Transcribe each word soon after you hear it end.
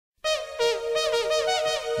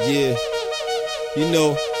Yeah, you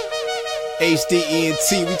know,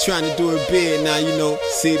 HDENT, we trying to do it big now, you know,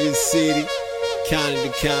 city to city, county to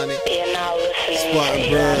county.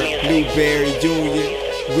 Spartanburg, Blueberry, Junior,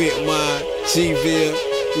 Whitmire, G-Ville,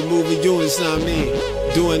 we moving units, you know what I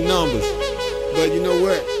mean, doing numbers. But you know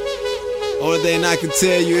what? Only thing I can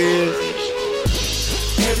tell you is,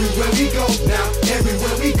 everywhere we go now,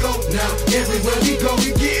 everywhere we go now, everywhere we go,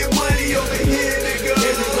 we get money over here, nigga.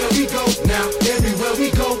 Everywhere we go now, everywhere we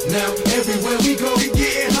go now, everywhere we go, we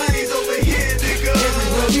get honeys over here, nigga.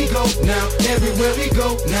 Everywhere we go now, everywhere we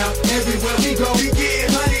go now, everywhere we go, we get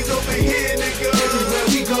honeys over here, nigga. Everywhere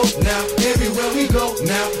we go now, everywhere we go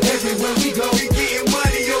now, everywhere we go, we get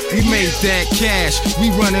money over here. We made that cash, we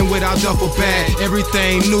running with our duffel bag.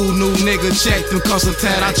 Everything new nigga, check them custom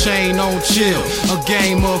tat. I chain on chill, a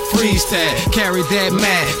game of freeze tag. Carry that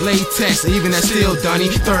mad, latex, even that steel dunny.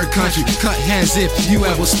 Third country, cut hands if you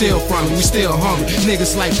ever steal from me. We still hungry,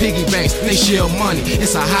 niggas like piggy banks, they shield money.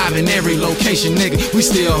 It's a hive in every location, nigga, we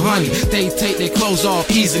still honey. They take their clothes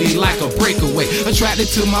off easily like a breakaway. Attracted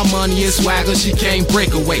to my money and swagger, she can't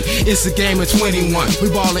break away. It's a game of 21, we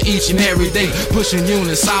ballin' each and every day. Pushing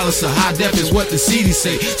units, silencer, high def is what the CD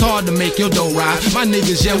say. It's hard to make your dough rise, my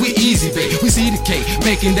niggas, yeah, we easy, babe. We see the cake,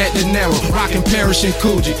 making that dinero. Rockin' Parrish and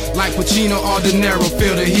Coogee, like Pacino or De Niro.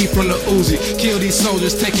 Feel the heat from the Uzi. Kill these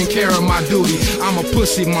soldiers, taking care of my duty. I'm a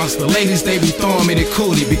pussy monster, ladies, they be throwing me the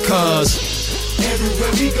cootie because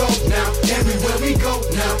everywhere we go now, everywhere we go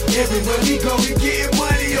now, everywhere we go, we get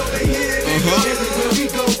money over here, nigga. Everywhere we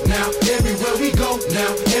go now, everywhere we go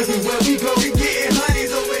now, everywhere we go, we get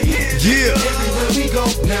honeys over here, nigga. Yeah. Everywhere we go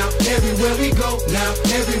now, everywhere we go now,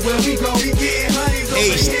 everywhere we go, we get honeys over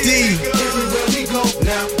HD. here, nigga. Everywhere we go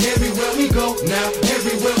now, everywhere we go now,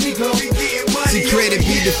 everywhere we go, we get money. see credit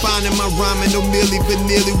be defining my rhyming, no milli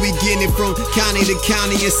vanilli. We getting it from county to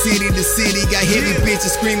county and city to city. Got heavy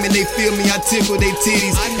bitches screaming, they feel me, I tickle they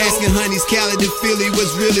titties. Asking honeys, Cali to Philly,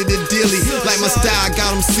 what's really the dilly? Like my style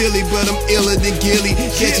got them silly, but I'm iller than Gilly.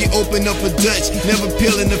 Catch you open up a Dutch, never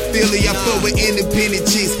peeling a Philly. I fuck with independent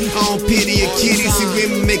chicks, I don't pity a kitty. See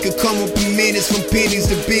women make a come up in minutes from pennies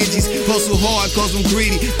to Benjis. Hustle hard cause I'm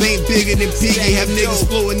greedy, bank bigger than Piggy. Have niggas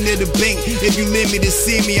flowing near the bank, if you limit to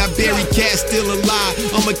see me. I bury cash, still alive,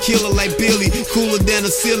 I'm a killer like Billy. Cooler than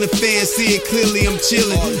a ceiling fan, see it clearly, I'm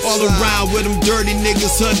chilling. All around with them dirty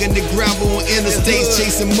niggas hugging the gravel on interstates,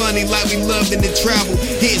 chasing money like we loving to travel.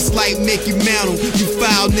 Hits like Mickey Mantle, you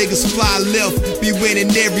foul niggas fly left, be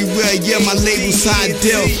winning everywhere, yeah, my label's high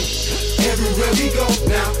def. Everywhere we go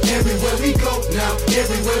now, everywhere we go now,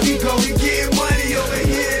 everywhere we go, we get money over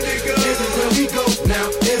here, nigga. Everywhere we go now,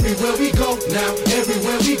 everywhere we go now,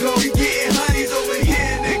 everywhere we go, we get honeys over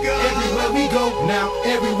here, nigga. Everywhere we go now,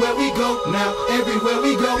 everywhere we go now, everywhere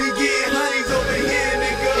we go, we get honeys over here,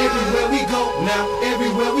 nigga. Everywhere we go now,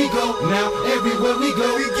 everywhere we go now, everywhere we go,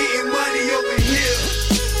 we get